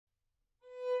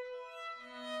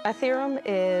A theorem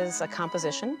is a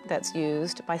composition that's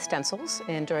used by stencils,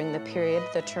 and during the period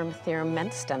the term theorem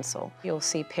meant stencil. You'll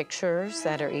see pictures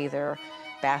that are either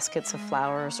baskets of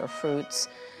flowers or fruits,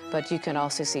 but you can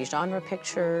also see genre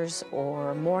pictures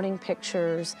or morning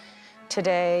pictures.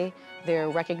 Today, they're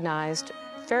recognized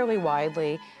fairly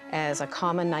widely as a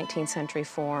common 19th century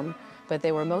form, but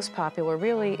they were most popular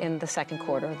really in the second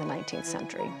quarter of the 19th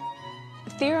century.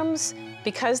 Theorems,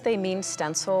 because they mean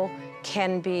stencil,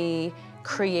 can be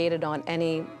created on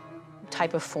any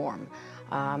type of form,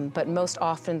 but most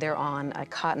often they're on a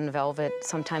cotton velvet.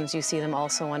 Sometimes you see them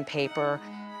also on paper.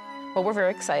 Well, we're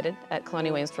very excited at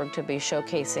Colonial Williamsburg to be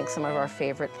showcasing some of our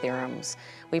favorite theorems.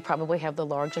 We probably have the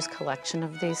largest collection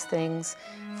of these things.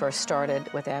 First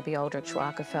started with Abby Aldrich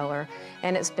Rockefeller,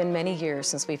 and it's been many years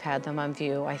since we've had them on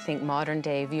view. I think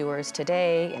modern-day viewers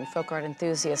today and folk art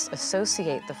enthusiasts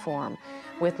associate the form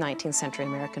with 19th century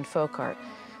American folk art.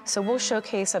 So we'll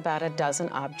showcase about a dozen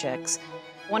objects.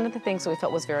 One of the things that we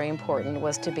felt was very important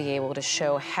was to be able to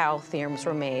show how theorems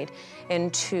were made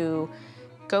and to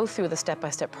go through the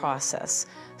step-by-step process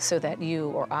so that you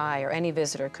or I or any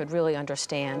visitor could really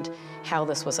understand how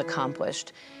this was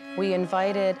accomplished. We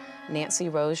invited Nancy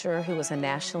Rozier, who was a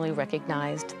nationally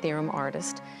recognized theorem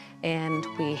artist, and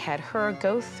we had her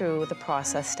go through the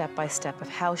process step-by-step of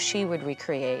how she would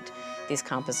recreate these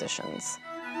compositions.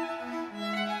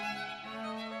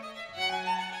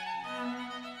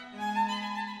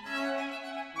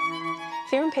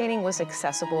 Theorem painting was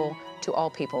accessible to all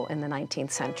people in the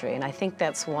 19th century, and I think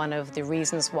that's one of the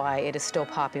reasons why it is still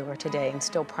popular today and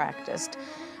still practiced.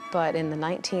 But in the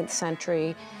 19th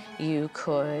century, you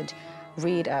could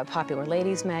read a popular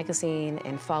ladies' magazine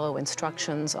and follow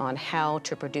instructions on how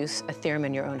to produce a theorem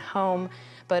in your own home,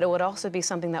 but it would also be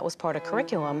something that was part of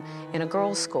curriculum in a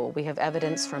girls' school. We have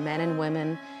evidence for men and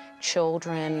women,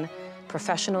 children,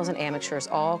 professionals and amateurs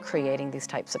all creating these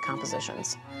types of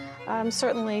compositions.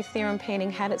 Certainly, theorem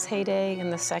painting had its heyday in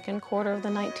the second quarter of the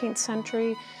 19th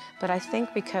century, but I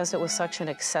think because it was such an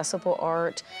accessible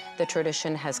art, the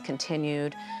tradition has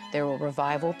continued. There were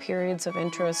revival periods of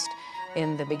interest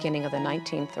in the beginning of the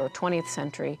 19th or 20th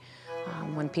century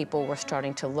when people were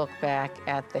starting to look back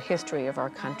at the history of our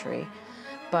country.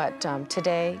 But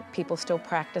today, people still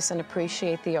practice and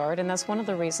appreciate the art, and that's one of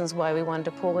the reasons why we wanted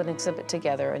to pull an exhibit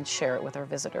together and share it with our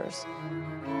visitors.